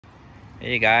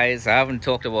Hey guys, I haven't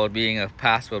talked about being a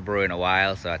passport bro in a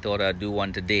while, so I thought I'd do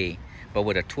one today, but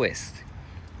with a twist.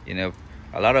 You know,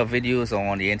 a lot of videos are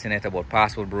on the internet about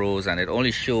passport bros, and it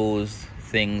only shows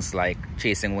things like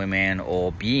chasing women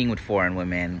or being with foreign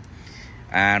women,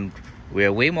 and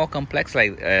we're way more complex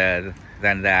than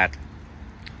that.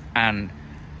 And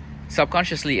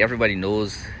subconsciously, everybody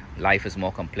knows life is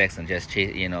more complex than just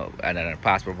and a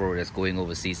passport bro that's going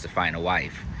overseas to find a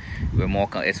wife.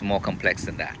 It's more complex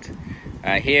than that.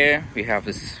 Here we have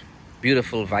this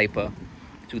beautiful Viper,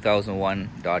 2001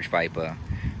 Dodge Viper.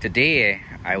 Today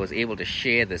I was able to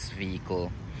share this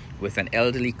vehicle with an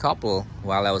elderly couple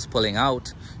while I was pulling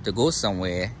out to go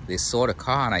somewhere. They saw the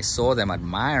car and I saw them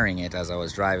admiring it as I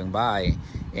was driving by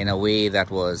in a way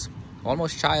that was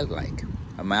almost childlike.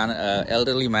 An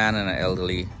elderly man and an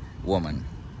elderly woman.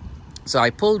 So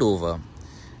I pulled over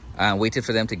and waited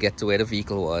for them to get to where the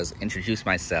vehicle was, introduced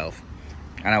myself,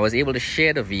 and I was able to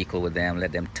share the vehicle with them,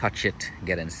 let them touch it,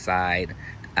 get inside,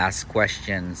 ask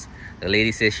questions. The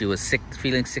lady says she was sick,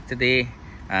 feeling sick today,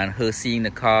 and her seeing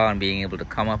the car and being able to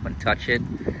come up and touch it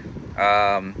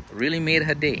really made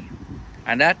her day.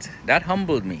 And that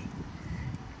humbled me,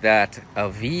 that a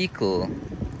vehicle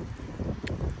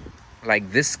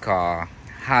like this car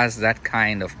has that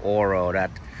kind of aura,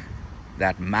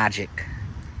 that magic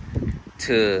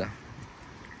to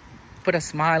put a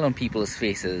smile on people's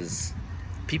faces.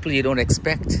 People you don't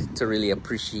expect to really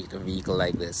appreciate a vehicle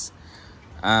like this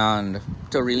and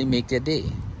to really make their day.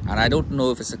 And I don't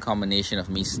know if it's a combination of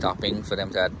me stopping for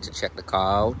them to check the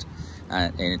car out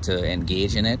and to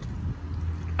engage in it,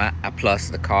 plus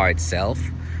the car itself.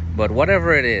 But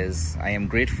whatever it is, I am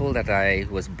grateful that I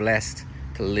was blessed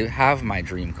to have my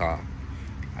dream car.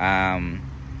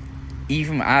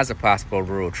 Even as a passport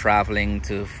bro, traveling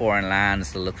to foreign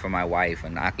lands to look for my wife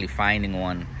and actually finding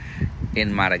one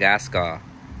in Madagascar,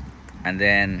 and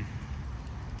then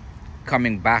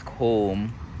coming back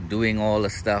home, doing all the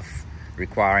stuff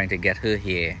requiring to get her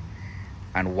here,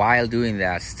 and while doing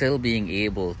that, still being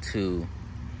able to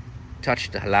touch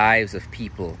the lives of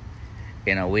people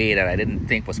in a way that I didn't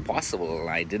think was possible.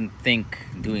 I didn't think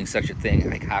doing such a thing,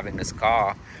 like having this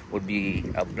car, would be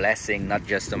a blessing, not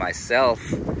just to myself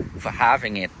for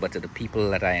having it, but to the people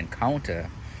that I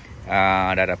encounter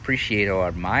that appreciate or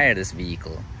admire this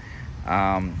vehicle.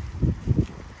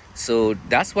 So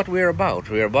that's what we're about.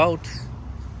 We're about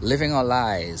living our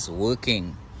lives,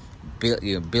 working,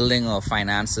 building our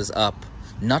finances up,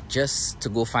 not just to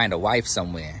go find a wife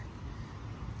somewhere.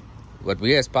 But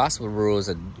we as passport bros,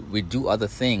 we do other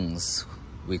things.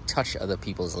 We touch other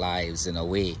people's lives in a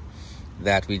way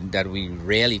that we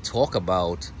rarely talk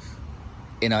about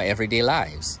in our everyday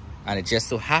lives. And it just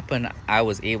so happened I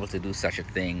was able to do such a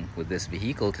thing with this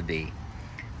vehicle today,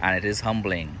 and it is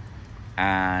humbling.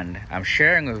 And I'm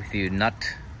sharing it with you not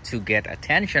to get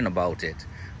attention about it,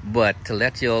 but to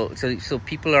let you so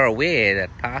people are aware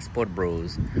that passport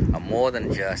bros are more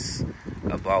than just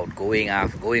about going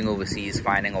overseas,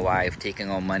 finding a wife,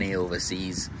 taking our money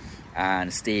overseas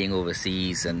and staying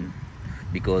overseas, and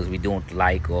because we don't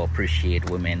like or appreciate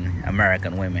women,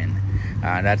 American women.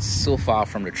 That's so far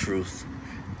from the truth.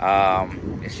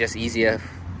 It's just easier,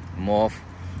 more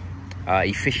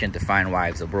efficient to find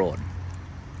wives abroad.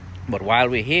 But while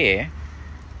we're here,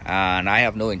 and I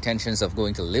have no intentions of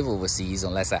going to live overseas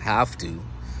unless I have to,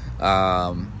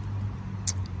 I'm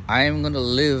going to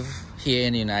live here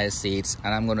in the United States,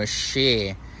 and I'm going to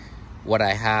share what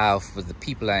I have with the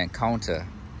people I encounter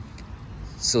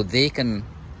so they can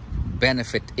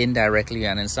benefit indirectly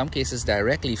and in some cases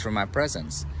directly from my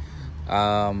presence.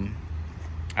 At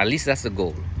least that's the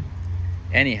goal.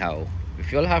 Anyhow,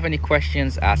 if you all have any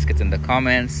questions, ask it in the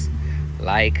comments.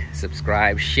 Like,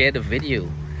 subscribe, share the video.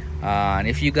 And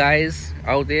if you guys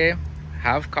out there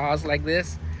have cars like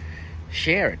this,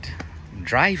 share it,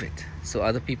 drive it, so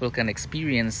other people can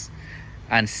experience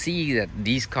and see that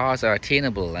these cars are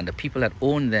attainable and the people that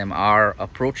own them are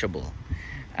approachable.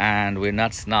 And we're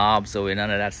not snobs, or we're none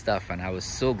of that stuff. And I was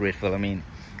so grateful. I mean,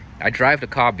 I drive the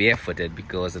car barefooted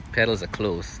because the pedals are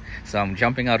closed, so I'm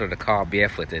jumping out of the car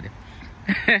barefooted.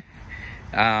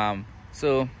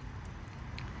 So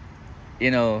you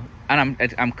know, and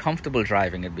I'm comfortable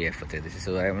driving it barefooted,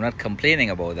 so I'm not complaining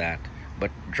about that.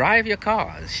 But drive your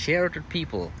cars, share it with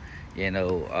people,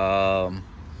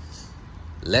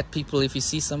 let people, if you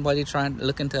see somebody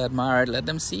looking to admire it, let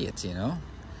them see it.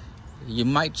 You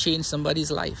might change somebody's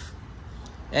life.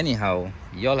 Anyhow,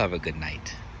 y'all have a good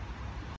night.